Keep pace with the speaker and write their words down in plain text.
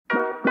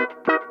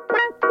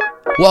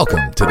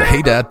Welcome to the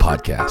Hey Dad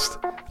Podcast,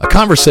 a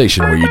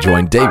conversation where you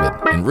join David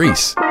and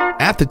Reese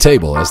at the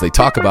table as they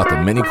talk about the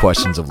many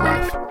questions of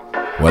life.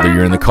 Whether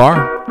you're in the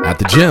car, at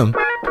the gym,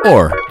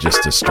 or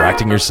just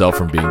distracting yourself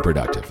from being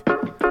productive.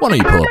 Why don't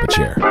you pull up a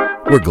chair?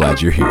 We're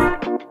glad you're here.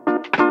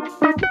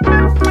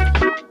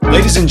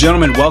 Ladies and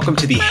gentlemen, welcome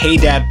to the Hey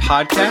Dad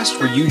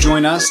Podcast, where you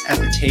join us at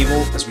the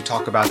table as we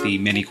talk about the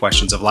many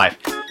questions of life.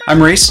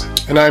 I'm Reese.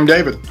 And I'm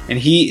David. And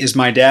he is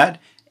my dad.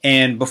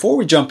 And before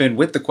we jump in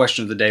with the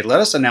question of the day, let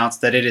us announce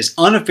that it is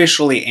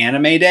unofficially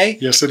Anime Day.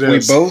 Yes, it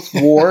is. We both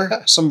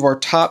wore some of our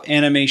top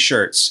anime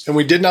shirts. And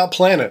we did not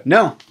plan it.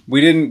 No, we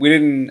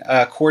didn't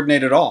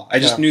coordinate at all. I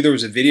just knew there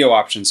was a video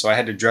option, so I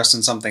had to dress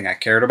in something I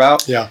cared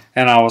about. Yeah.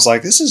 And I was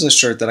like, this is a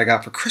shirt that I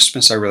got for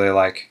Christmas I really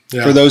like.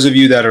 Yeah. For those of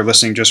you that are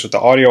listening just with the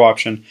audio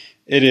option,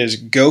 it is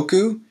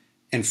Goku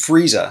and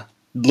Frieza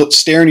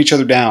staring each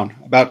other down,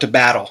 about to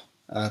battle.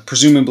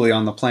 Presumably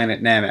on the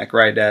planet Namek,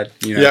 right, Dad?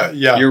 You know,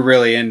 yeah. You're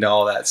really into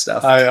all that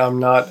stuff. I am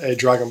not a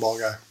Dragon Ball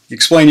guy.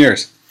 Explain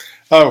yours.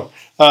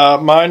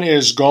 Mine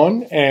is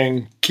Gon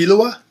and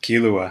Killua.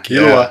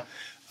 Killua.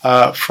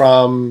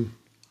 From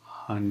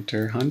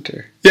Hunter x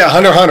Hunter. Yeah,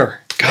 Hunter x Hunter.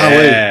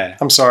 Golly. Yeah.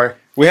 I'm sorry.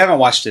 We haven't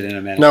watched it in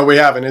a minute. No, we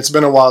haven't. It's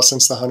been a while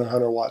since the Hunter x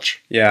Hunter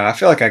watch. Yeah, I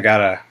feel like I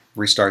gotta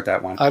restart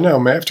that one. I know.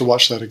 May have to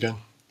watch that again.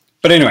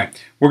 But anyway,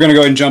 we're gonna go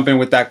ahead and jump in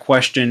with that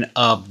question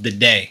of the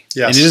day.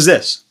 Yes. And it is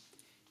this.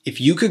 If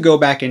you could go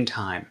back in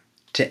time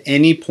to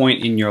any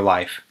point in your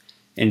life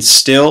and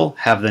still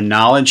have the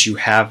knowledge you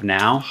have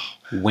now,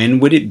 when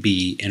would it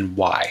be and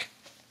why?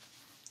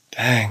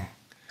 Dang.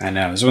 I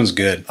know. This one's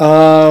good.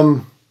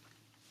 I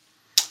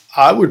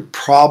would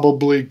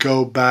probably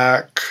go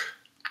back.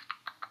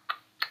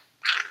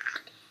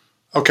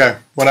 Okay.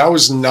 When I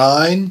was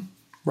 9,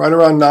 right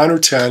around 9 or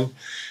 10,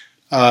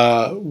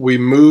 we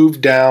moved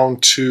down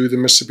to the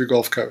Mississippi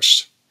Gulf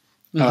Coast.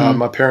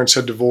 My parents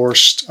had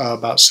divorced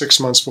about 6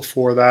 months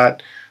before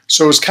that.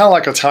 So it was kind of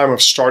like a time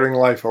of starting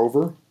life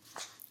over.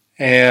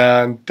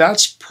 And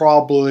that's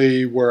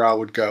probably where I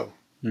would go.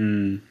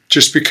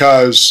 Just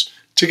because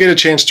to get a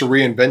chance to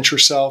reinvent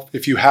yourself,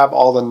 if you have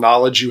all the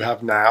knowledge you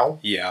have now,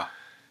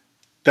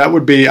 that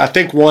would be, I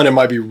think, one, it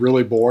might be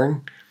really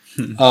boring.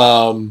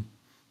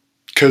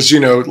 Because,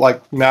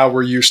 like now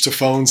we're used to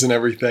phones and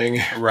everything.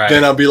 Right.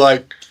 Then I'll be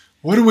like,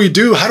 what do we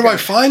do? How do I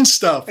find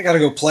stuff? I got to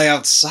go play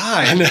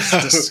outside. I know.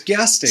 It's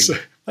disgusting. So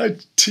my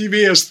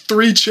TV has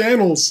 3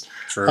 channels.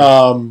 True.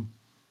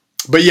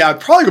 But yeah, I'd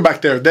probably go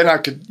back there. Then I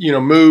could,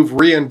 move,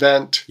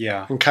 reinvent,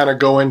 and kind of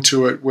go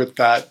into it with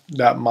that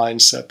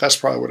mindset. That's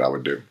probably what I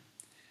would do.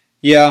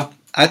 Yeah,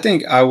 I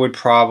think I would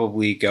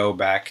probably go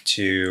back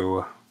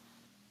to...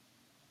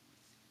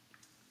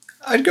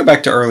 I'd go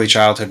back to early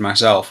childhood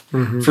myself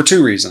for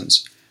 2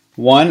 reasons.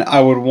 One, I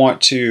would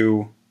want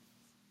to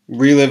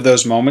relive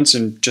those moments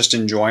and just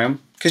enjoy them.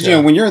 Because,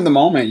 when you're in the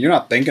moment, you're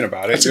not thinking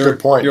about it. That's a good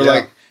point. You're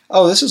like,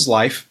 oh, this is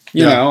life.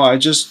 You know,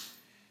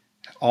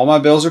 all my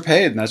bills are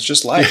paid, and that's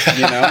just life.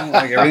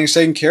 Like everything's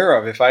taken care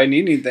of. If I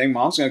need anything,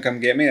 Mom's going to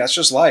come get me. That's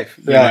just life.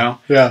 You know?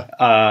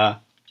 Yeah.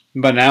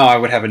 But now I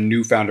would have a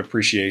newfound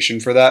appreciation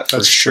for that.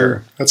 That's for sure.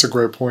 True. That's a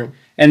great point.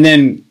 And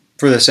then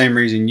for the same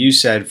reason you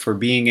said, for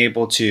being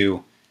able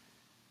to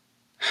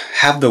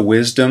have the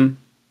wisdom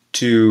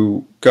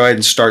to go ahead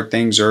and start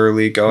things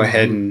early, go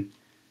ahead and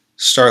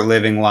start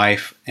living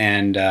life.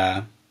 And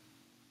I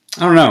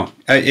don't know.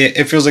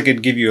 It feels like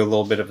it'd give you a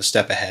little bit of a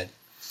step ahead.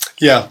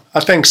 Yeah,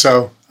 I think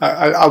so.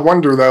 I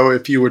wonder, though,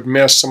 if you would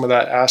miss some of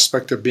that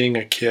aspect of being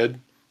a kid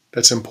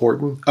that's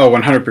important. Oh,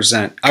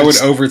 100%. I would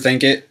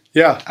overthink it.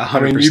 Yeah. 100%. I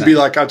mean, you'd be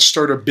like, I'd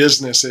start a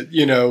business at,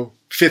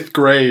 5th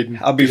grade.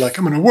 I'll be like,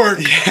 I'm going to work.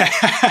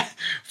 Yeah.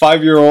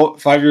 5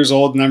 years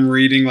old, and I'm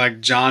reading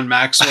like John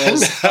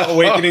Maxwell's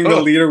Awakening the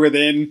Leader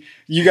Within.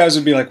 You guys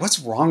would be like, what's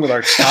wrong with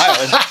our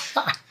child?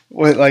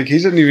 Like, he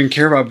doesn't even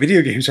care about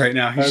video games right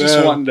now. He's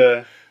just wanting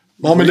to...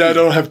 Mom and Dad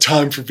don't have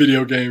time for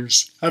video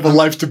games. I have a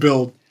life to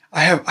build.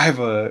 I have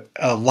a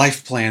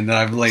life plan that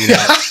I've laid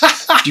out.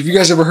 Have you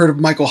guys ever heard of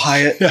Michael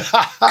Hyatt?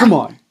 Come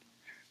on.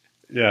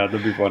 Yeah,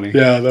 that'd be funny.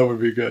 Yeah, that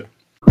would be good.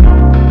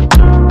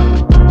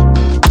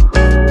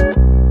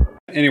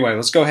 Anyway,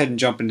 let's go ahead and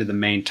jump into the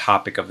main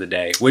topic of the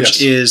day,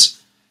 which is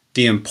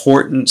the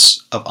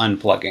importance of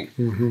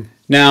unplugging.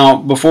 Now,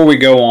 before we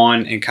go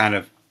on and kind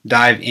of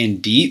dive in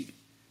deep,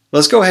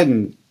 let's go ahead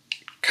and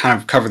kind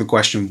of cover the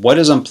question, what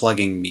does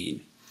unplugging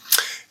mean?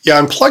 Yeah,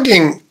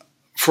 unplugging,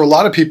 for a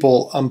lot of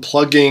people,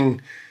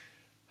 unplugging,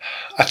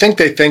 I think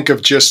they think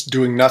of just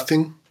doing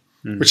nothing,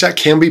 which that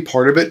can be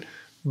part of it.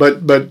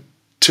 But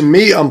to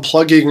me,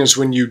 unplugging is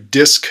when you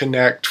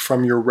disconnect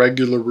from your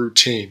regular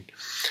routine.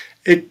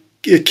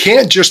 It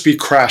can't just be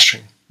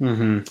crashing.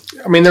 I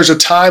mean, there's a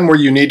time where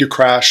you need to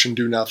crash and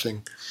do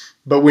nothing.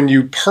 But when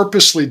you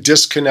purposely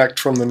disconnect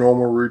from the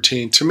normal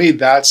routine, to me,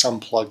 that's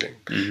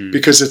unplugging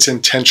because it's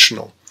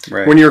intentional.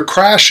 Right. When you're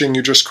crashing,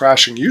 you're just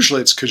crashing.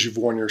 Usually it's because you've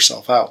worn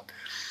yourself out.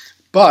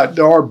 But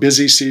there are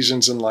busy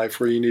seasons in life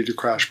where you need to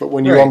crash. But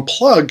when you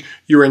unplug,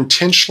 you're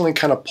intentionally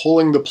kind of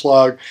pulling the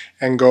plug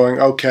and going,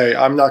 okay,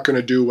 I'm not going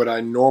to do what I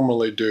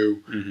normally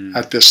do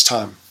at this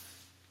time.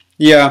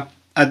 Yeah.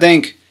 I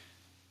think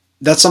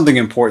that's something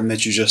important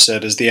that you just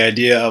said, is the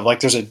idea of like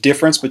there's a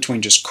difference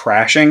between just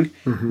crashing,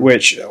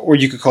 or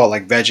you could call it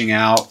like vegging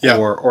out,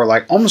 or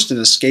like almost an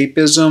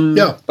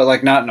escapism, but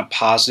like not in a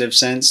positive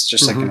sense,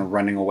 just like in a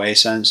running away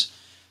sense.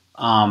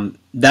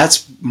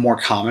 That's more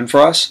common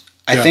for us.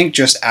 I think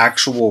just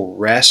actual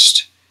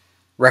rest,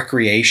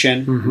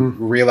 recreation,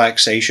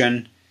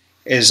 relaxation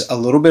is a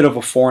little bit of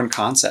a foreign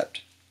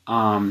concept.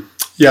 I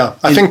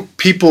think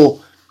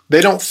people,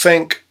 they don't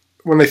think,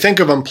 when they think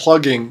of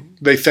unplugging,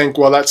 they think,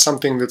 well, that's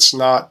something that's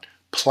not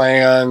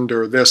planned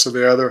or this or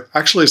the other.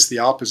 Actually, it's the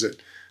opposite.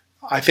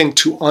 I think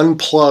to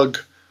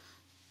unplug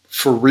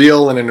for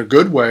real and in a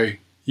good way,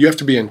 you have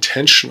to be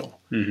intentional.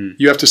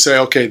 You have to say,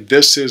 okay,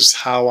 this is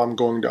how I'm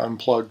going to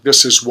unplug.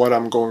 This is what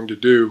I'm going to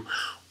do.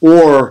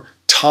 Or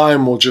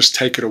time will just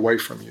take it away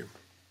from you.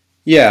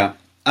 Yeah.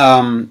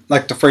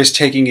 Like the phrase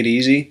taking it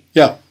easy.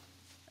 Yeah.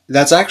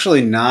 That's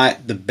actually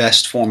not the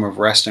best form of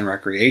rest and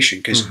recreation,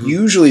 because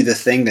usually the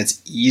thing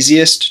that's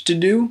easiest to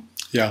do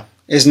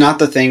is not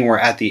the thing where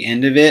at the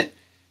end of it,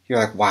 you're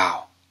like,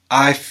 wow,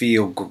 I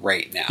feel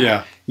great now.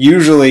 Yeah.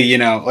 Usually,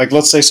 like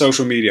let's say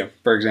social media,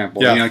 for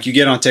example. Like you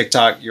get on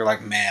TikTok, you're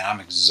like, man, I'm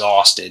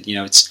exhausted.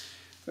 It's,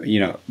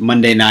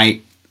 Monday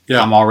night,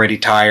 I'm already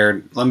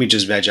tired. Let me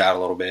just veg out a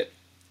little bit.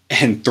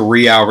 And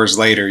 3 hours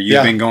later,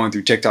 you've been going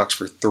through TikToks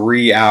for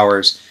 3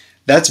 hours.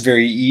 That's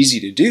very easy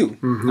to do.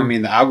 I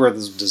mean, the algorithm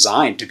is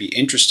designed to be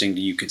interesting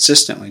to you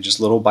consistently, just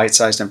little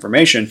bite-sized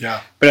information.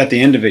 But at the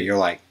end of it, you're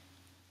like,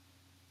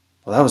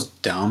 well, that was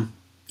dumb.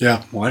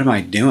 What am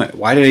I doing?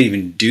 Why did I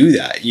even do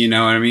that? You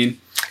know what I mean?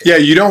 Yeah,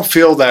 you don't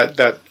feel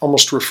that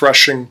almost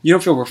refreshing. You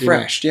don't feel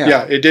refreshed.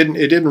 Yeah, it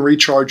didn't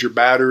recharge your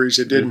batteries.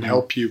 It didn't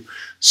help you.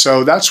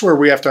 So that's where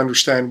we have to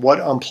understand what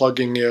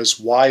unplugging is,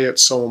 why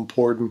it's so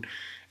important,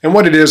 and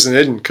what it is and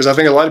isn't. Because I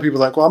think a lot of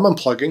people are like, well, I'm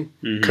unplugging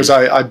because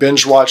I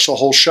binge watched the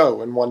whole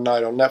show in one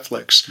night on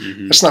Netflix.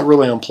 That's not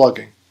really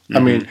unplugging. I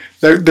mean,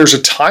 there's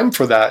a time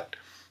for that,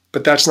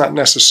 but that's not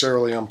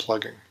necessarily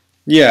unplugging.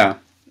 Yeah.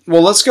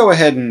 Well, let's go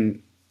ahead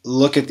and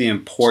look at the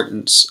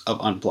importance of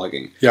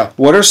unplugging. Yeah.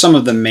 What are some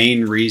of the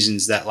main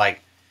reasons that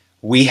like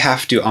we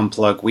have to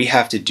unplug, we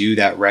have to do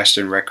that rest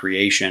and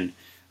recreation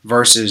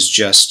versus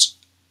just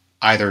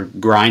either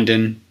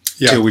grinding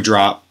till we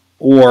drop,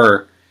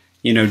 or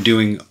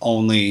doing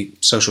only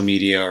social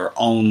media or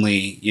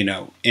only,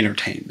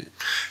 entertainment?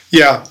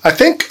 Yeah, I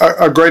think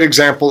a great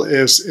example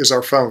is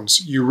our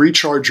phones. You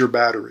recharge your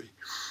battery.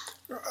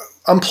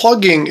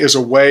 Unplugging is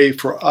a way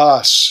for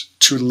us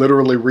to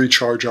literally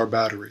recharge our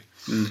battery.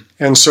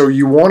 And so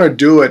you want to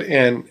do it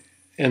in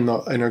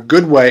a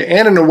good way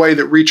and in a way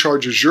that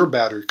recharges your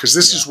battery, because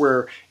this is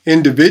where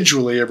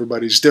individually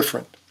everybody's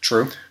different.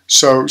 True.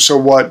 So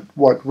what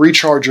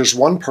recharges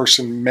one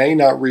person may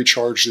not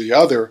recharge the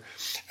other.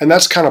 And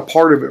that's kind of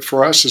part of it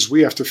for us, is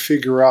we have to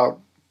figure out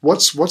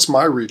what's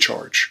my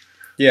recharge.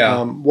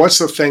 Yeah. What's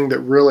the thing that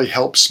really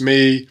helps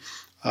me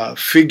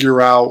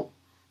figure out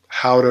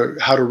how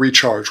to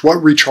recharge? What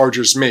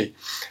recharges me?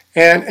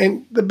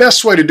 And the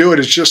best way to do it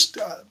is just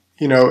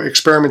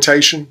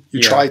experimentation.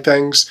 You try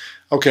things.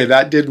 Okay,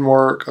 that didn't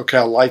work. Okay,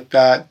 I like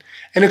that.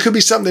 And it could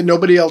be something that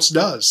nobody else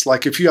does.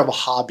 Like if you have a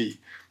hobby,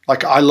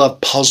 like I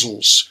love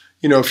puzzles.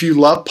 If you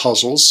love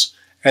puzzles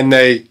and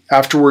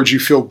afterwards you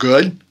feel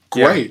good,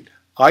 great.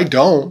 I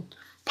don't.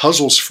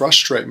 Puzzles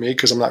frustrate me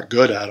because I'm not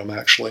good at them,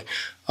 actually.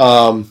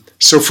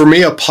 So for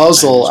me, a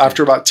puzzle,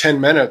 after about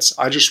 10 minutes,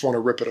 I just want to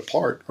rip it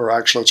apart. Or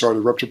actually, it's already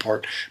ripped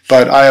apart.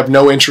 But I have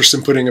no interest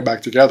in putting it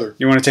back together.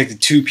 You want to take the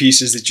two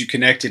pieces that you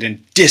connected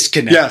and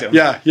disconnect them.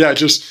 Yeah.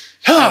 Just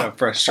out of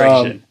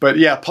frustration. But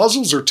yeah,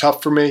 puzzles are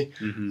tough for me.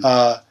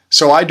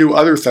 So I do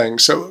other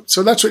things. So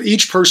that's what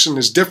each person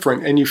is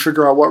different. And you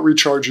figure out what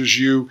recharges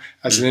you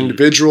as an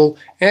individual.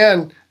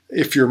 And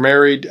if you're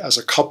married, as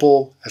a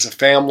couple, as a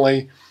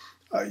family,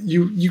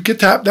 you get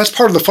that. That's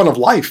part of the fun of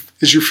life,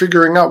 is you're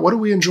figuring out, what do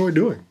we enjoy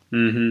doing?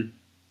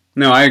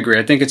 No, I agree.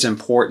 I think it's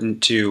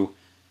important to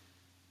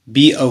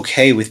be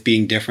okay with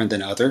being different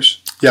than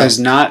others. Because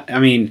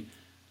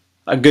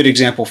a good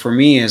example for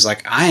me is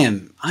like, I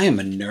am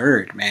a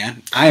nerd,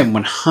 man. I am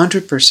 100%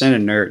 a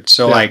nerd.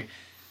 So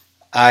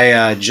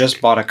I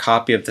just bought a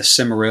copy of the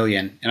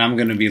Silmarillion, and I'm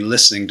going to be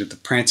listening to the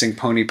Prancing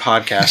Pony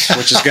podcast,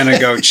 which is going to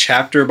go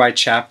chapter by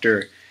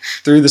chapter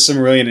through the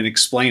Silmarillion and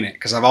explain it.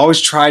 Because I've always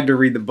tried to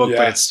read the book,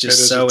 but it's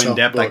just so in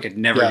depth I could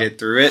never get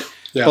through it.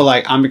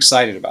 But I'm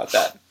excited about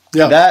that.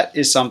 That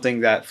is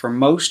something that for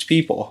most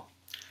people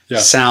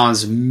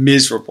sounds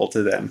miserable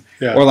to them.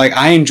 Or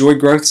I enjoy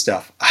growth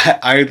stuff.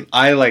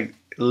 I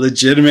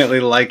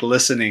legitimately like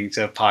listening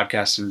to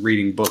podcasts and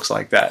reading books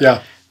like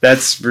that.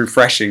 That's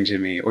refreshing to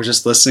me. Or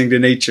just listening to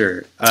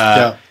nature.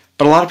 But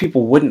a lot of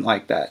people wouldn't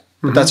like that.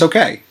 But that's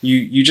okay.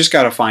 You just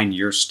got to find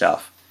your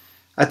stuff.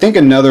 I think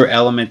another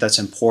element that's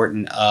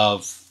important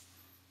of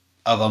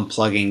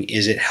unplugging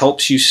is it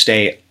helps you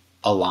stay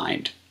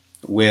aligned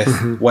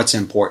with what's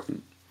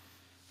important.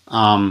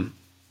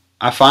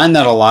 I find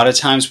that a lot of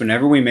times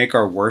whenever we make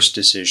our worst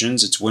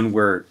decisions, it's when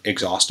we're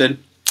exhausted.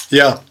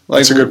 Yeah,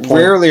 that's a good point.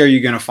 Rarely are you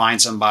going to find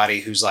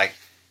somebody who's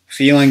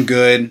feeling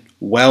good,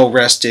 well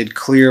rested,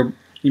 clear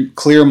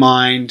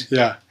mind,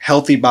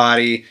 healthy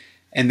body,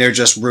 and they're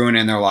just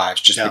ruining their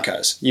lives just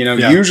because.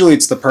 Usually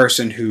it's the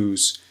person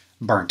who's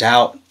burnt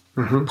out,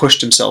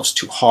 pushed themselves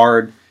too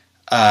hard,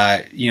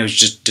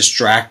 just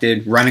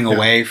distracted, running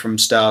away from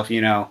stuff.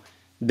 They're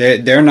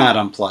not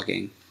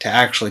unplugging to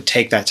actually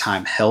take that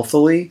time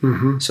healthily,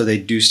 so they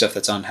do stuff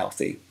that's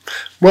unhealthy.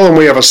 Well, and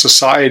we have a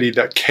society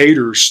that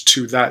caters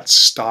to that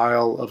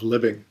style of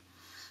living.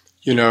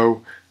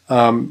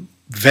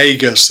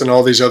 Vegas and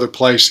all these other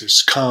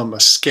places, come,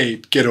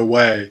 escape, get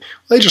away.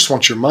 They just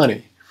want your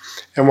money.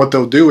 And what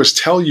they'll do is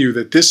tell you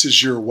that this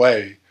is your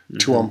way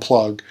to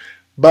unplug.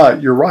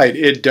 But you're right,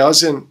 it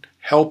doesn't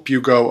help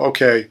you go,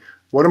 okay,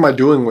 what am I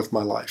doing with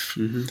my life?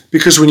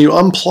 Because when you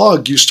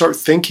unplug, you start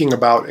thinking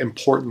about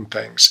important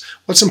things.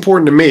 What's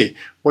important to me?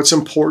 What's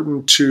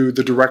important to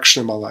the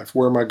direction of my life?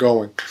 Where am I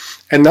going?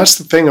 And that's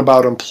the thing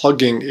about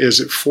unplugging, is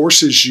it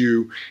forces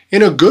you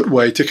in a good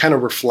way to kind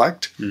of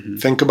reflect,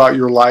 think about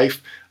your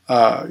life.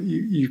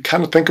 You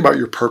kind of think about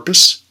your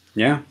purpose.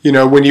 Yeah.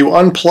 When you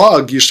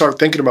unplug, you start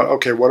thinking about,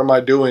 okay, what am I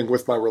doing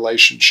with my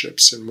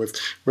relationships and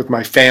with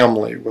my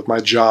family, with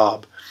my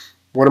job?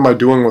 What am I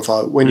doing with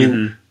all?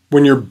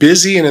 When you're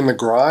busy and in the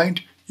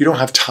grind, you don't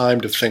have time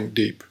to think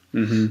deep.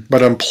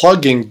 But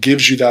unplugging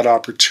gives you that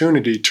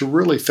opportunity to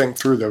really think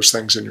through those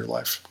things in your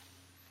life.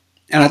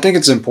 And I think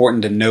it's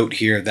important to note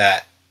here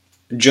that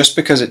just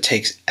because it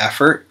takes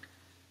effort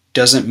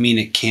doesn't mean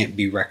it can't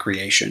be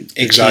recreation.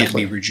 It can't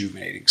be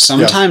rejuvenating.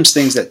 Sometimes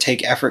things that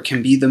take effort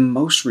can be the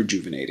most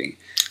rejuvenating.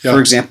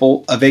 For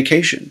example, a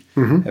vacation.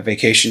 A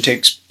vacation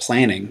takes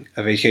planning.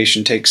 A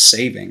vacation takes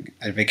saving.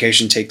 A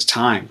vacation takes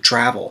time,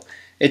 travel.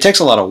 It takes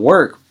a lot of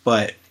work,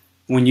 but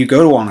when you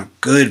go on a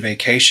good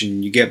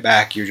vacation, you get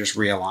back, you're just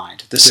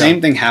realigned. The same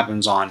thing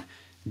happens on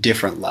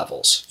different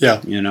levels.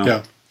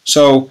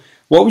 So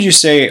what would you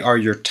say are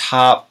your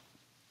top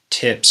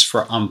tips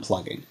for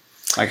unplugging?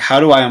 Like, how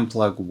do I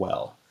unplug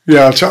well?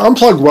 Yeah, to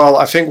unplug well,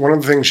 I think one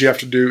of the things you have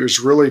to do is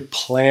really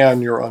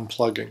plan your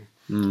unplugging.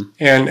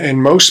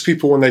 And most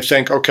people, when they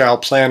think, okay, I'll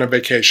plan a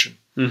vacation.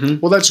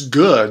 Well, that's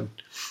good,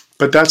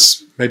 but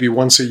that's maybe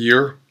once a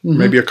year,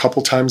 maybe a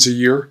couple times a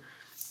year.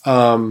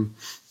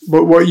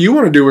 But what you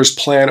want to do is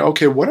plan,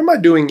 okay, what am I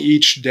doing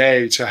each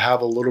day to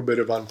have a little bit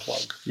of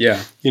unplug?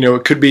 Yeah.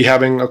 It could be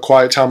having a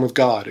quiet time with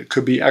God. It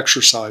could be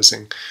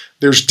exercising.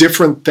 There's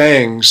different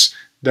things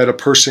that a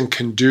person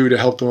can do to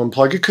help them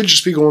unplug. It could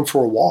just be going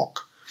for a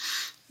walk.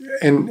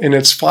 And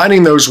it's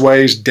finding those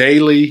ways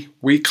daily,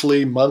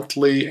 weekly,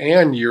 monthly,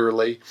 and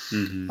yearly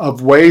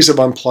of ways of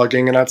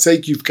unplugging. And I'd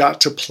say you've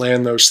got to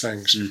plan those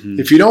things.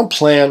 If you don't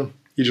plan,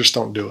 you just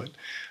don't do it.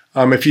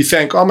 If you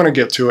think, I'm going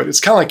to get to it, it's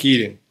kind of like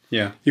eating.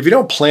 Yeah. If you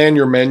don't plan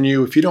your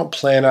menu, if you don't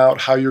plan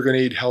out how you're going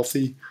to eat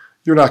healthy,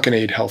 you're not going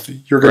to eat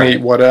healthy. You're going to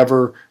eat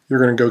whatever. You're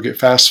going to go get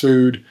fast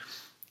food.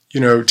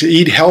 To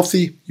eat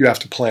healthy, you have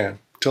to plan.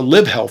 To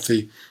live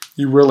healthy,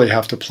 you really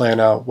have to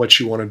plan out what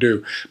you want to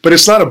do. But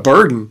it's not a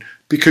burden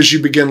because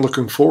you begin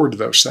looking forward to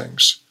those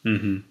things.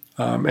 And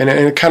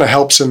it kind of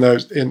helps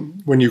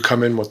when you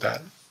come in with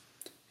that.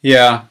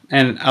 Yeah,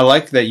 and I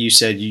like that you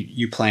said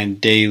you plan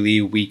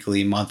daily,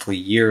 weekly, monthly,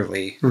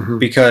 yearly,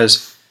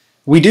 because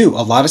we do.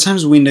 A lot of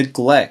times we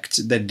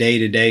neglect the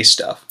day-to-day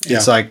stuff.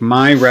 It's like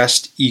my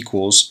rest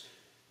equals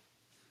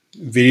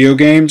video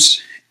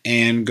games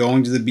and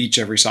going to the beach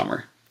every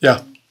summer.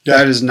 Yeah.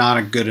 That is not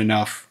a good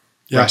enough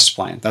rest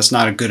plan. That's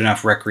not a good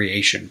enough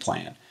recreation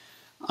plan.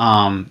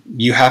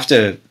 You have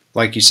to,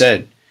 like you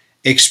said,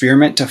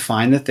 experiment to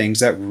find the things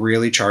that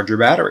really charge your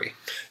battery.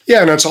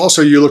 Yeah, and it's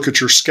also, you look at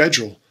your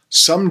schedule.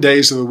 Some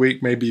days of the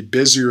week may be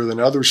busier than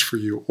others for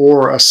you,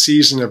 or a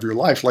season of your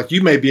life. Like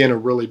you may be in a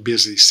really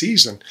busy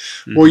season.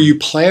 Well, you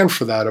plan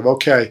for that of,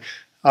 okay,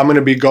 I'm going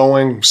to be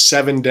going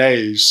 7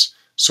 days.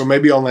 So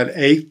maybe on that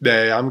 8th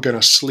day, I'm going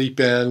to sleep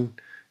in,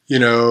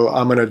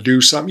 I'm going to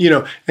do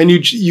something, and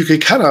you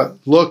can kind of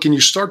look and you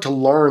start to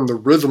learn the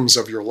rhythms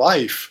of your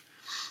life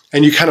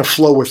and you kind of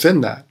flow within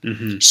that.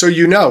 So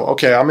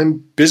okay, I'm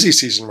in busy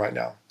season right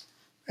now.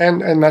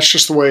 And that's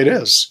just the way it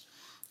is.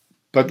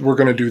 But we're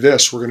going to do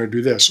this, we're going to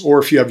do this. Or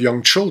if you have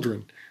young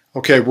children,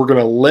 okay, we're going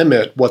to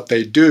limit what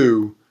they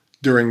do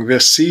during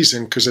this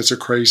season because it's a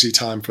crazy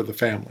time for the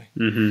family.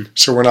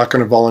 So we're not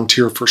going to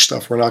volunteer for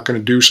stuff. We're not going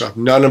to do stuff.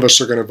 None of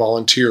us are going to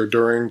volunteer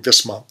during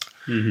this month.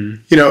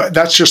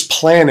 That's just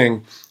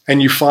planning,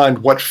 and you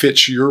find what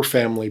fits your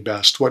family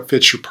best, what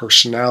fits your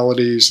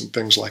personalities and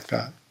things like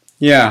that.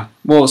 Yeah.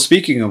 Well,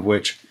 speaking of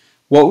which,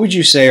 what would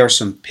you say are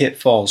some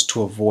pitfalls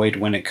to avoid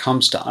when it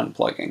comes to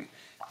unplugging?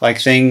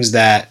 Like things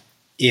that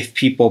if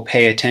people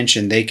pay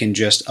attention, they can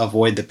just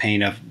avoid the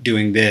pain of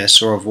doing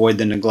this or avoid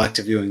the neglect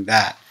of doing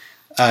that.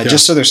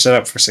 Just so they're set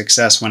up for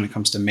success when it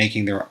comes to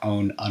making their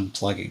own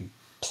unplugging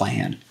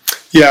plan.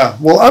 Yeah,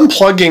 well,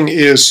 unplugging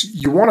is,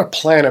 you want to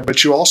plan it,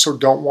 but you also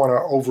don't want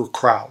to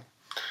overcrowd.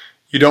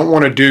 You don't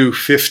want to do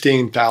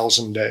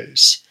 15,000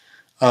 days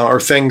or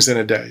things in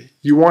a day.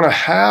 You want to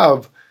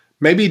have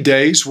maybe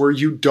days where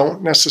you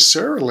don't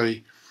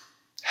necessarily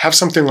have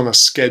something on the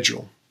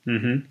schedule.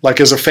 Like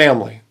as a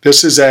family,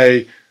 this is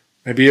a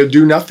maybe a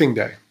do nothing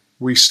day.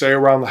 We stay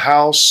around the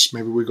house.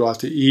 Maybe we go out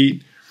to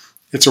eat.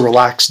 It's a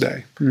relaxed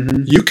day.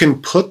 Mm-hmm. You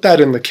can put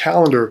that in the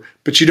calendar,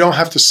 but you don't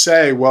have to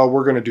say, well,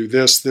 we're going to do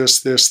this,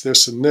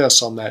 and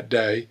this on that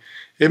day.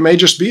 It may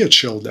just be a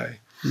chill day.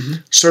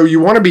 Mm-hmm. So you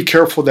want to be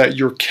careful that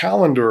your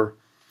calendar,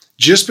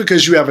 just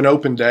because you have an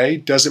open day,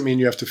 doesn't mean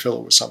you have to fill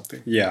it with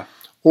something. Yeah.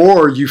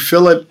 Or you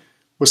fill it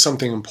with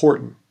something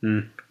important.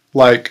 Mm.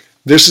 Like,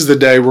 this is the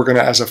day we're going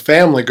to, as a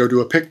family, go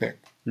do a picnic.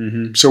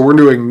 Mm-hmm. So we're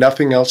doing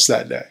nothing else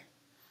that day.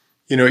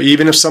 You know,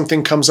 even if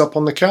something comes up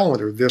on the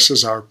calendar, this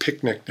is our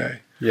picnic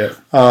day. Yeah.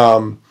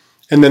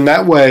 And then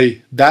that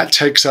way, that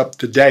takes up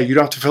the day. You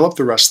don't have to fill up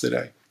the rest of the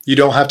day. You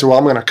don't have to, well,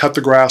 I'm going to cut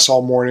the grass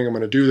all morning. I'm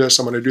going to do this.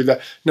 I'm going to do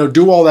that. No,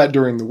 do all that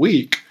during the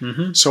week.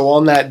 Mm-hmm. So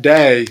on that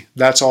day,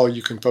 that's all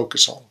you can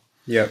focus on.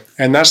 Yeah.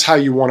 And that's how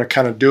you want to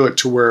kind of do it,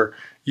 to where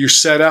you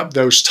set up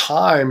those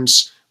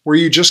times where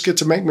you just get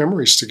to make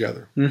memories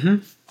together. Mm-hmm.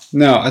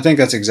 No, I think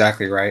that's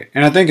exactly right.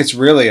 And I think it's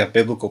really a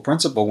biblical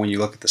principle when you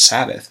look at the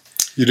Sabbath.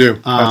 You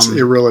do.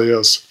 It really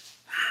is.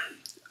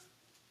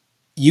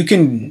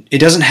 It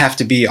doesn't have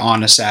to be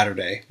on a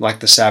Saturday like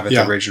the Sabbath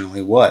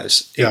originally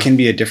was. It can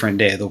be a different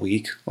day of the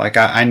week. Like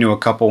I knew a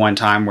couple one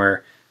time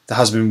where the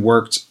husband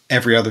worked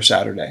every other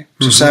Saturday.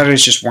 So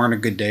Saturdays just weren't a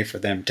good day for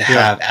them to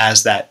have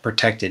as that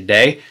protected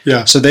day.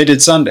 Yeah. So they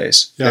did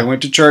Sundays. Yeah. They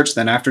went to church.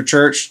 Then after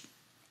church,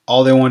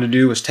 all they wanted to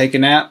do was take a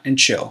nap and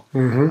chill.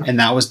 Mm-hmm. And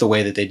that was the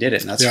way that they did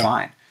it. And that's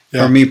fine.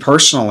 Yeah. For me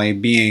personally,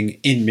 being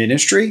in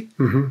ministry,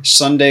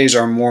 Sundays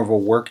are more of a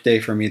work day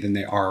for me than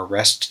they are a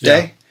rest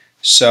day.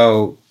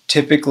 So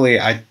typically,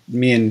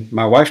 me and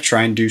my wife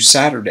try and do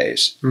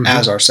Saturdays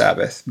as our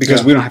Sabbath,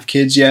 because we don't have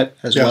kids yet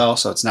as well.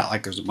 So it's not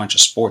like there's a bunch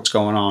of sports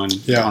going on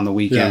the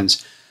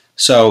weekends.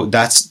 So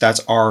that's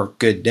our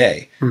good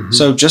day. Mm-hmm.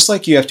 So just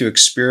like you have to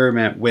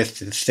experiment with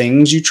the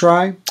things you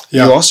try,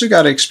 you also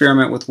got to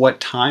experiment with what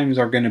times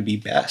are going to be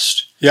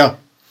best. Yeah.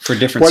 For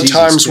different seasons.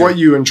 What times, what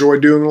you enjoy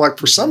doing. Like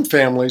for some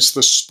families,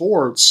 the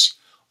sports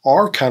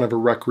are kind of a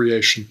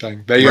recreation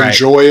thing. They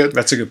enjoy it.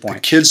 That's a good point. The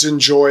kids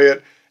enjoy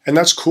it. And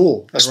that's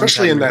cool,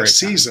 especially in that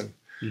season.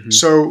 Mm-hmm.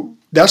 So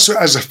that's,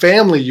 as a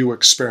family, you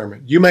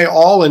experiment. You may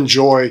all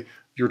enjoy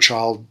your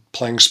child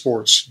playing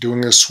sports,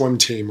 doing a swim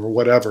team or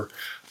whatever.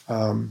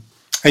 And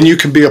you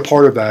can be a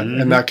part of that.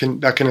 Mm-hmm.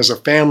 And that can, as a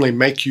family,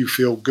 make you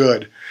feel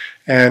good.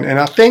 And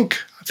I think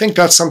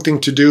that's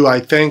something to do. I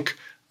think,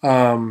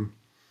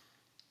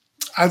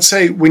 I'd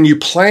say when you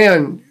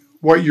plan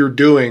what you're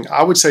doing,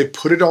 I would say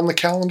put it on the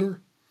calendar.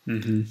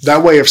 Mm-hmm.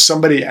 That way, if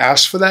somebody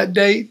asks for that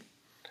date,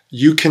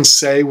 you can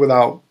say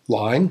without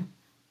lying,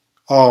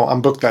 oh,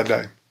 I'm booked that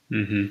day.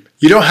 Mm-hmm.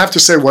 You don't have to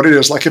say what it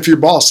is. Like if your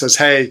boss says,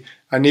 hey,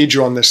 I need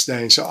you on this day.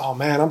 And you say, oh,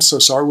 man, I'm so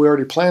sorry. We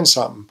already planned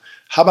something.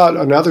 How about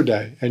another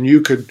day? And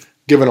you could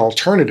give an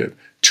alternative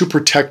to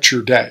protect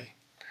your day.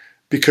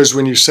 Because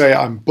when you say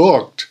I'm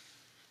booked,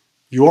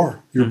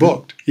 you're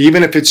booked.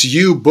 Even if it's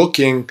you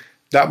booking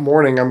that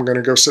morning, I'm going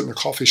to go sit in the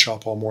coffee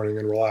shop all morning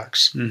and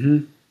relax.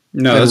 Mm-hmm.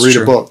 No, and that's read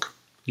true. a book.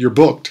 You're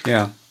booked.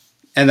 Yeah.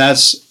 And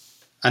that's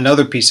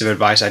another piece of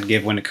advice I'd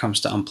give when it comes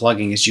to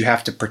unplugging is you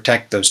have to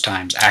protect those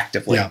times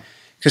actively.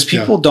 Because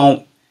people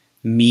don't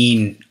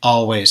mean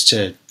always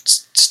to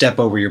step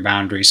over your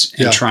boundaries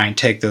and try and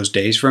take those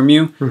days from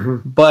you.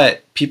 Mm-hmm.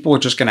 But people are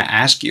just going to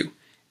ask you.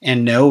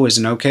 And no is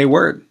an okay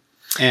word.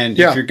 And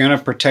if you're going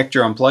to protect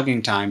your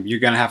unplugging time, you're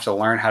going to have to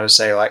learn how to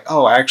say like,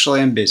 oh,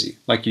 actually I'm busy.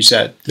 Like you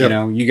said, you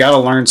know, you got to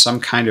learn some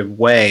kind of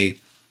way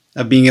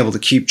of being able to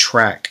keep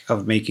track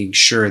of making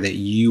sure that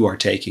you are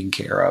taken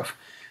care of.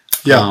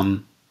 Yeah.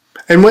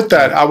 And with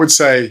that, I would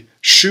say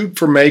shoot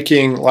for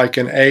making like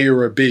an A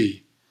or a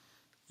B.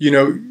 You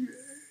know,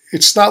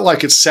 it's not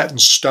like it's set in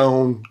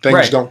stone.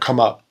 Things don't come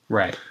up.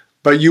 Right.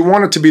 But you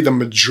want it to be the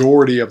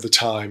majority of the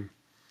time.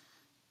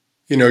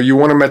 You know, you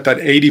want them at that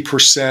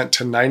 80%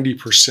 to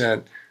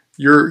 90%.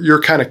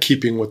 You're kind of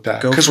keeping with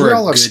that. Because we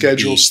all have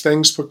schedules,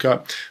 things pick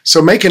up. So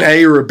make an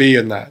A or a B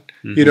in that.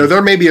 Mm-hmm. You know,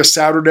 there may be a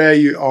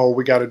Saturday,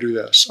 we got to do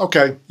this.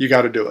 Okay, you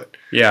got to do it.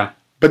 Yeah.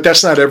 But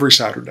that's not every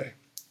Saturday.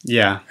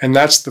 Yeah. And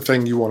that's the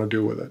thing you want to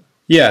do with it.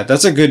 Yeah,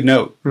 that's a good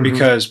note. Mm-hmm.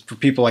 Because for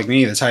people like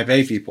me, the type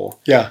A people,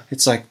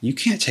 it's like, you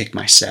can't take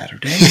my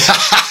Saturday.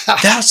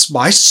 That's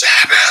my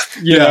Sabbath.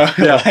 You know?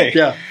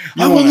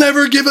 I will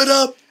never give it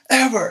up.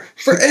 Ever.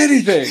 For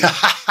anything.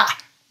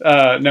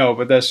 No,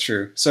 but that's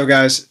true. So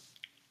guys,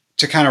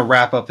 to kind of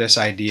wrap up this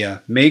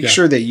idea, make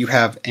sure that you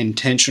have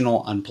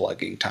intentional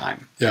unplugging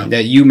time. Yeah.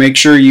 That you make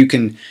sure you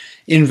can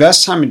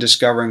invest time in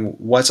discovering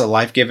what's a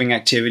life-giving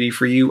activity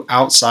for you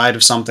outside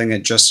of something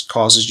that just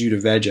causes you to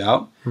veg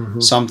out. Mm-hmm.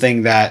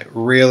 Something that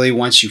really,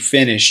 once you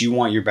finish, you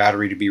want your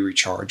battery to be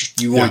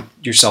recharged. You want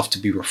yourself to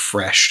be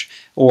refreshed.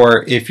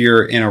 Or if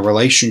you're in a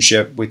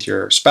relationship with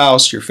your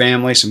spouse, your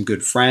family, some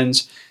good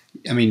friends,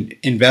 I mean,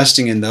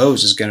 investing in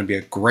those is going to be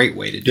a great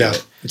way to do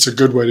it. It's a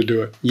good way to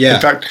do it. Yeah.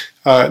 In fact,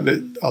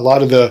 a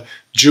lot of the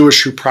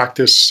Jewish who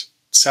practice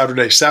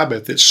Saturday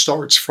Sabbath, it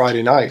starts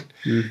Friday night.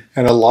 Mm.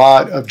 And a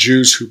lot of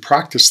Jews who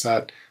practice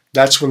that,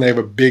 that's when they have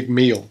a big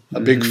meal,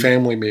 a big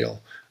family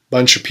meal,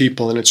 bunch of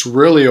people. And it's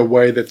really a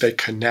way that they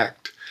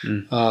connect.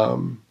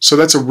 So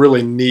that's a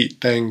really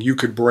neat thing you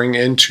could bring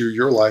into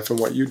your life and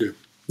what you do.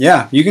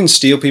 Yeah, you can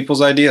steal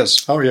people's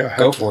ideas. Oh yeah,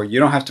 go for it. You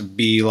don't have to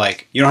be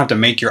like, you don't have to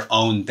make your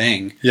own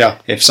thing. Yeah.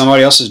 If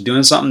somebody else is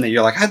doing something that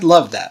you're like, I'd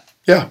love that.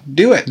 Yeah,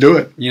 do it. Do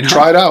it. You know?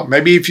 Try it out.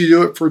 Maybe if you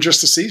do it for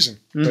just a season,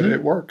 but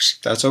it works.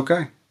 That's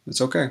okay. It's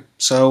okay.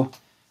 So,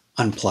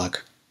 unplug.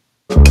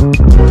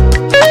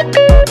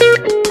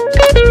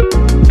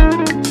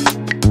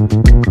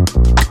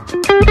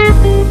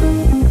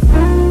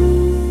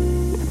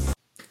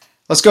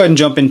 Let's go ahead and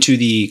jump into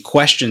the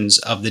questions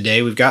of the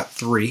day. We've got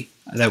 3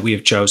 that we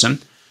have chosen.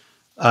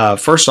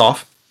 First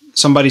off,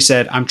 somebody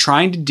said, I'm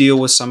trying to deal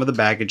with some of the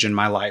baggage in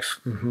my life,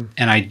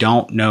 and I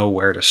don't know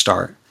where to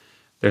start.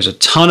 There's a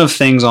ton of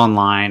things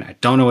online. I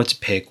don't know what to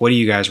pick. What do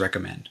you guys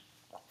recommend?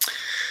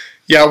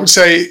 Yeah, I would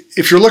say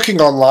if you're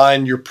looking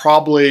online, you're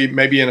probably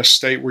maybe in a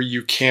state where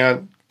you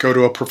can't go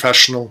to a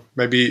professional.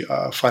 Maybe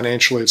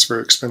financially it's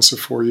very expensive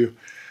for you.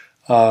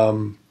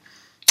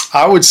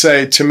 I would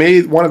say, to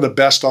me, one of the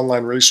best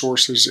online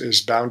resources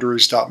is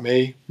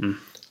boundaries.me.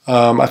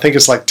 I think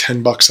it's like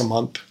 $10 a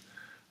month.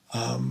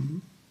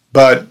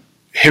 But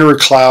Henry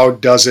Cloud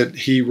does it.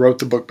 He wrote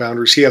the book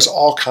Boundaries. He has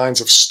all kinds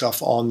of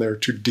stuff on there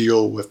to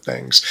deal with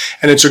things.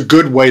 And it's a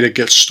good way to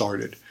get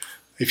started.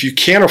 If you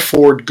can't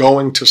afford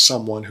going to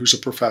someone who's a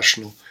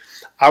professional,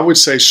 I would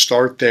say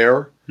start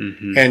there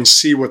and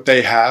see what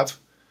they have.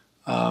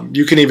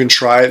 You can even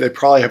try it. They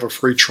probably have a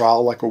free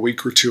trial, like a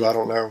week or 2. I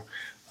don't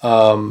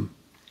know.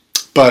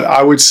 But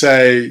I would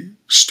say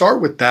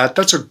start with that.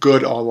 That's a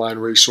good online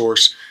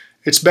resource.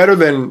 It's better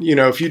than,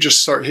 if you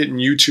just start hitting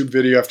YouTube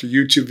video after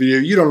YouTube video,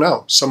 you don't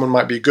know. Someone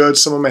might be good.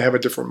 Someone may have a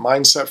different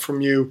mindset from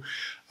you,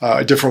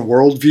 a different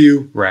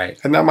worldview. Right.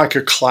 And that might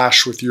could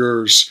clash with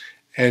yours.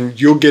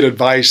 And you'll get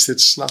advice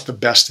that's not the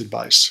best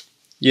advice.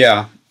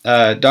 Yeah.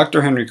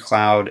 Dr. Henry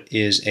Cloud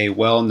is a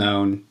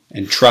well-known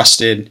and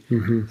trusted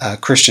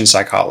Christian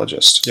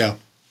psychologist. Yeah.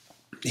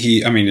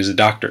 He's a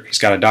doctor. He's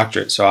got a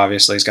doctorate, so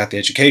obviously he's got the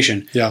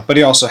education. Yeah. But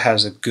he also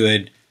has a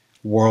good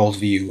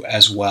worldview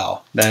as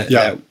well.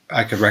 That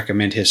I could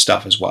recommend his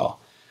stuff as well.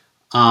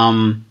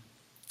 I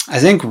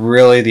think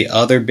really the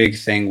other big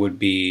thing would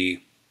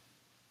be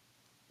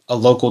a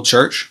local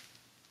church.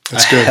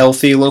 That's a good.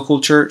 Healthy local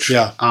church.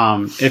 Yeah.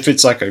 If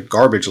it's like a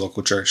garbage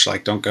local church,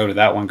 like don't go to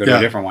that one, go to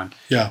a different one.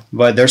 Yeah.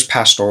 But there's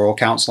pastoral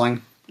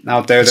counseling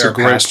out there. That's there a are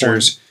great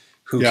pastors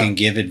who can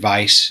give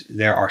advice.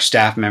 There are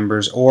staff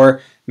members,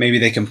 or maybe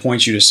they can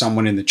point you to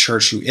someone in the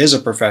church who is a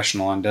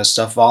professional and does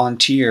stuff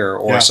volunteer,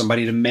 or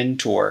somebody to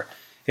mentor.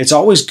 It's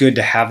always good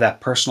to have that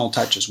personal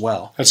touch as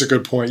well. That's a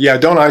good point. Yeah,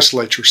 don't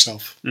isolate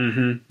yourself.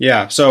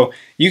 Yeah, so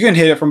you can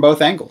hit it from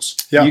both angles.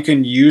 Yeah. You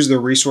can use the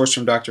resource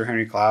from Dr.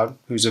 Henry Cloud,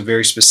 who's a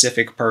very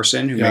specific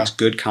person who makes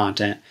good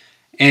content,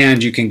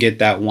 and you can get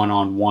that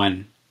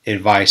one-on-one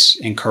advice,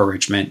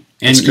 encouragement,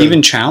 and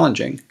even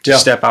challenging to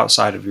step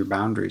outside of your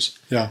boundaries.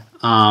 Yeah.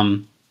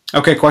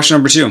 Okay, question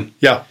number 2.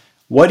 Yeah.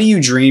 What do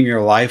you dream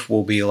your life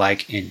will be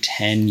like in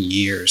 10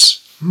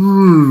 years?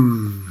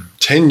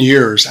 10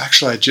 years.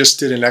 Actually, I just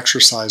did an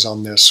exercise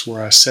on this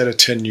where I set a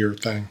 10-year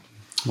thing.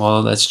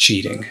 Well, that's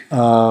cheating.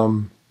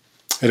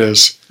 It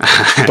is.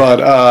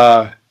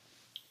 But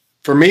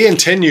for me in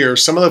 10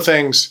 years, some of the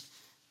things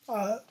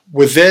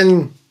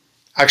within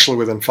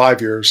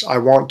 5 years, I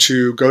want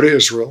to go to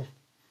Israel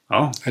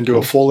and do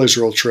a full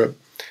Israel trip.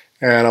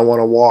 And I want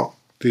to walk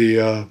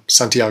the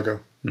Santiago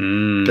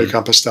de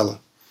Compostela.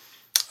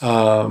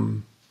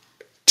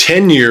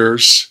 10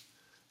 years,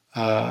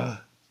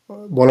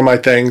 one of my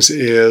things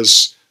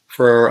is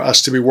for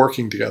us to be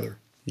working together.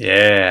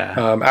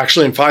 Yeah.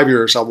 Actually, in 5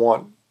 years, I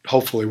want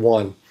hopefully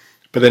one,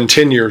 but then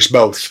 10 years,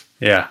 both.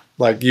 Yeah.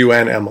 Like you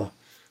and Emma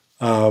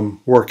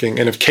working.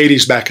 And if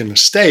Katie's back in the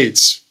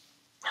States,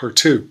 her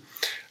too.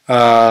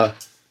 I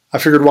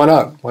figured, why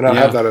not? Why not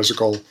have that as a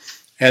goal?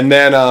 And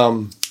then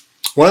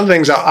one of the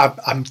things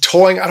I'm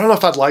toying, I don't know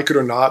if I'd like it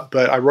or not,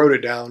 but I wrote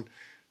it down.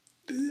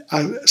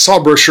 I saw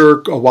a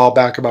brochure a while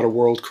back about a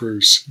world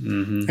cruise,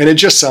 and it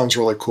just sounds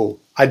really cool.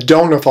 I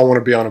don't know if I want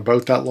to be on a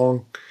boat that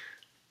long,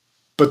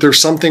 but there's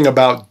something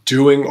about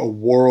doing a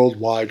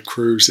worldwide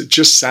cruise. It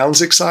just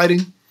sounds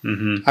exciting.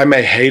 I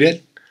may hate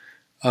it,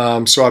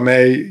 so I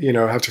may,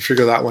 have to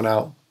figure that one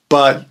out.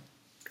 But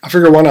I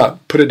figure, why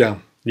not? Put it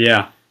down.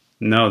 Yeah.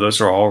 No, those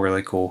are all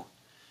really cool.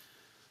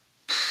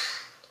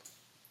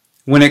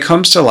 When it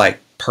comes to like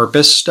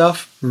purpose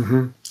stuff,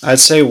 I'd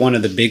say one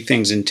of the big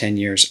things in 10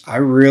 years, I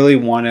really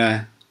want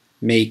to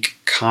make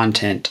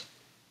content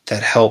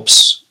that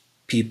helps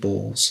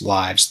people's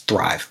lives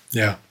thrive.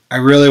 Yeah. I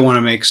really want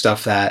to make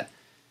stuff that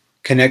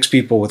connects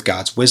people with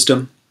God's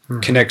wisdom,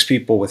 connects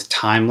people with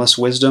timeless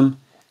wisdom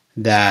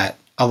that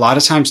a lot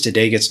of times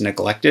today gets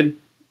neglected.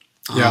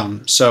 Yeah.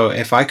 So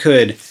if I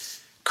could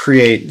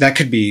create, that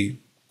could be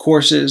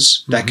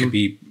courses, that could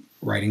be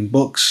writing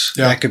books,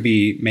 that could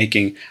be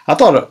making, I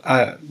thought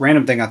a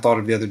random thing I thought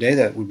of the other day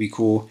that would be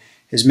cool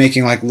is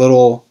making like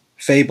little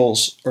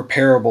fables or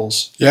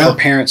parables for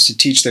parents to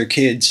teach their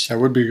kids. That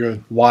would be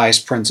good. Wise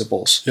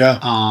principles. Yeah.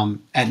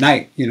 At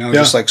night,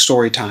 just like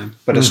story time,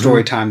 but a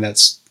story time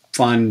that's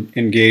fun,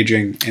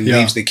 engaging, and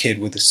leaves the kid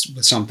with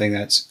something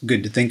that's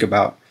good to think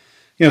about.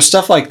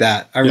 Stuff like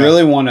that. I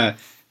really want to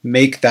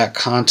make that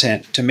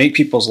content to make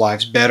people's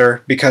lives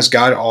better, because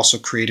God also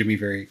created me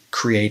very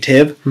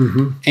creative,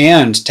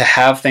 and to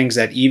have things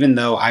that, even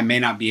though I may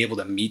not be able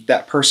to meet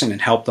that person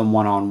and help them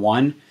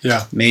one-on-one,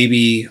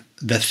 maybe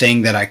the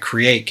thing that I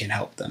create can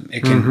help them.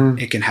 It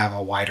can have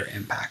a wider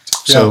impact.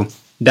 So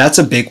that's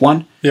a big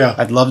one.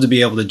 I'd love to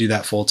be able to do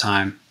that full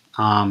time.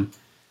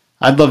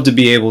 I'd love to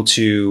be able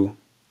to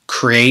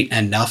create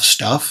enough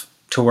stuff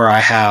to where I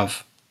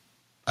have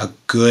a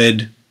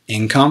good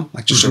income,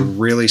 like just a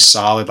really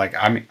solid, like,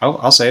 I mean,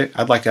 I'll say it,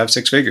 I'd like to have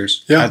 6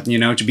 figures.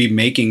 To be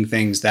making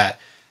things that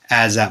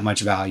adds that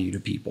much value to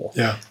people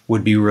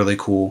would be really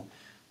cool.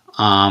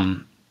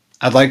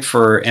 I'd like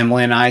for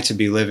Emily and I to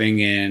be living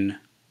in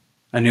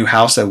a new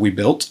house that we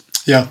built.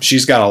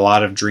 She's got a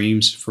lot of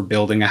dreams for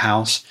building a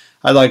house.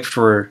 I'd like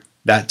for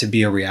that to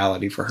be a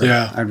reality for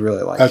her. I'd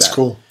really like that. That's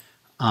cool.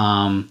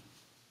 And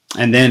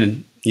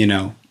then,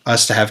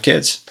 us to have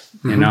kids.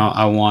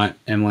 I want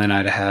Emily and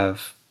I to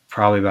have,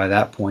 probably by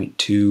that point,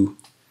 2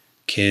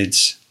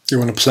 kids. You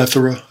want a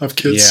plethora of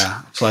kids?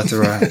 Yeah, a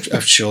plethora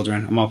of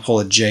children. I'm going to pull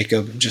a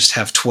Jacob and just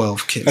have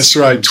 12 kids. That's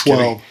right,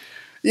 12.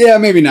 Yeah,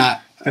 maybe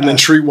not. And then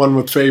treat one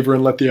with favor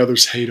and let the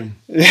others hate them.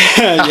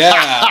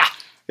 Yeah,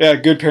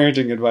 good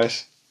parenting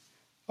advice.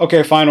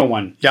 Okay, final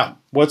one. Yeah.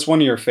 What's one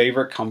of your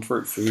favorite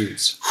comfort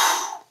foods?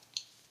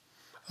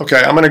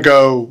 Okay, I'm going to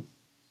go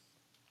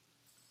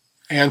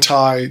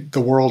anti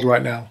the world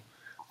right now.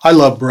 I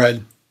love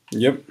bread.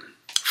 Yep.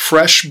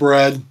 Fresh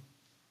bread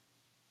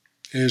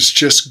is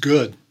just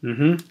good.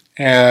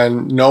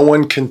 And no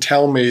one can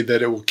tell me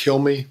that it will kill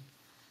me.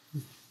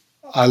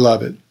 I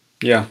love it.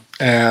 Yeah.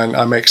 And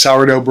I make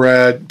sourdough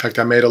bread. In fact,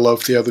 I made a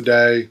loaf the other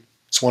day.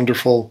 It's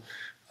wonderful.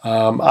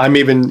 I'm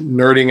even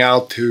nerding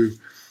out to,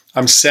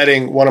 I'm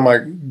setting one of my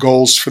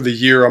goals for the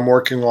year I'm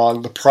working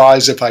on. The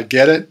prize, if I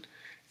get it,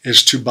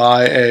 is to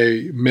buy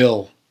a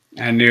mill.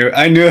 I knew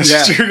that's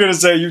what you were going to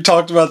say. You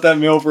talked about that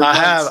mill for months.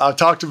 I've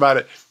talked about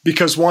it.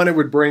 Because one, it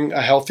would bring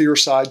a healthier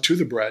side to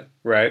the bread.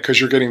 Right. Because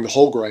you're getting the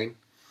whole grain.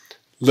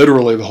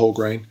 Literally the whole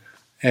grain.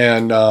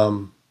 And I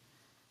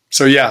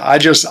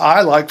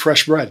like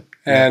fresh bread.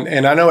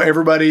 And I know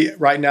everybody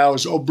right now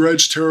is,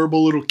 bread's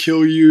terrible, it'll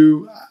kill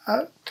you.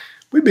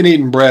 We've been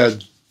eating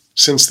bread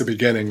since the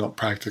beginning,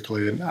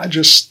 practically. And I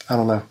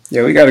don't know.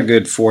 Yeah, we got a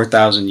good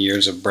 4,000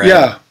 years of bread.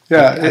 Yeah.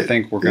 I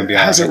think we're going to be all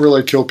right. It hasn't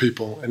really killed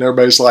people. And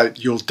everybody's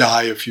like, you'll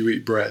die if you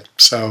eat bread.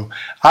 So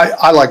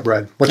I like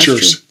bread. What's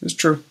yours? That's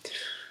true.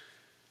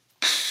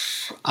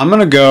 I'm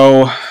gonna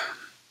go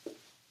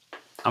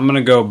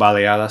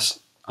baleadas.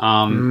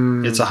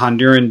 It's a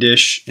Honduran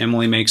dish.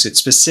 Emily makes it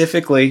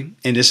specifically,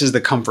 and this is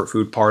the comfort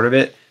food part of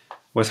it,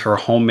 with her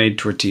homemade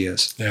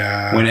tortillas.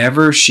 Yeah.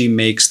 Whenever she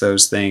makes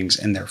those things,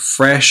 and they're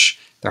fresh,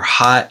 they're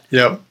hot,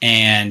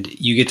 and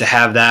you get to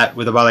have that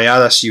with the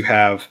baleadas. You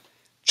have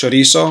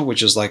chorizo,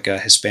 which is like a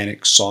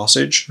Hispanic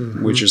sausage,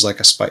 which is like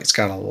a spice. It's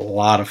got a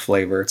lot of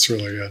flavor. It's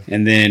really good.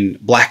 And then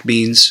black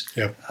beans,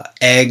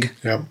 egg,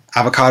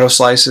 avocado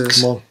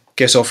slices,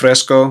 queso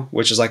fresco,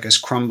 which is like this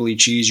crumbly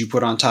cheese you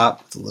put on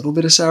top with a little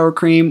bit of sour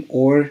cream,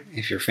 or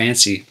if you're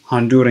fancy,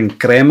 Honduran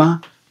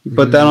crema. You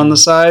put that on the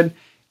side.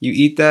 You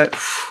eat that.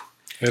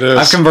 It is.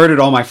 I've converted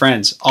all my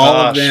friends. All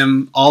of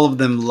them love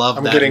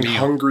that. I'm getting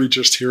hungry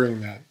just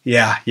hearing that.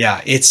 Yeah.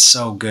 It's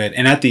so good.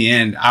 And at the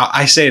end,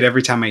 I say it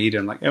every time I eat it.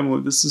 I'm like,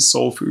 Emily, this is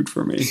soul food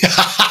for me.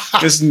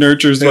 This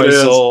nurtures my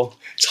soul.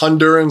 It's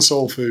Honduran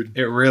soul food.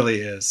 It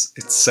really is.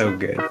 It's so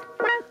good.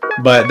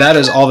 But that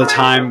is all the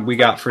time we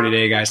got for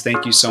today, guys.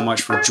 Thank you so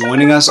much for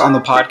joining us on the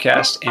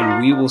podcast,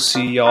 and we will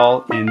see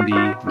y'all in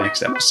the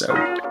next episode.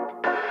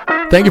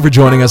 Thank you for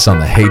joining us on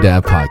the Hey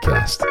Dad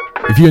podcast.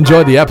 If you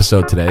enjoyed the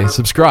episode today,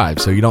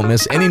 subscribe so you don't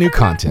miss any new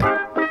content.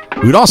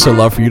 We would also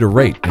love for you to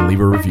rate and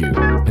leave a review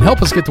and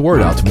help us get the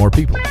word out to more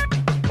people.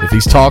 If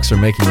these talks are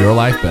making your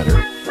life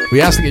better,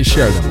 we ask that you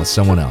share them with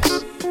someone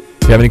else.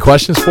 If you have any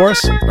questions for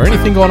us or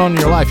anything going on in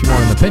your life you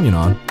want an opinion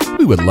on,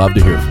 we would love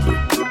to hear from you.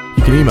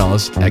 You can email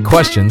us at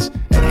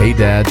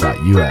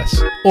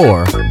questions@heydad.us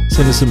or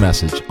send us a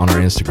message on our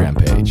Instagram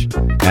page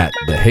at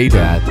the Hey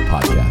Dad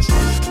Podcast.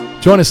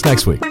 Join us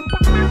next week.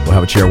 We'll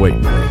have a chair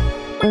waiting for you.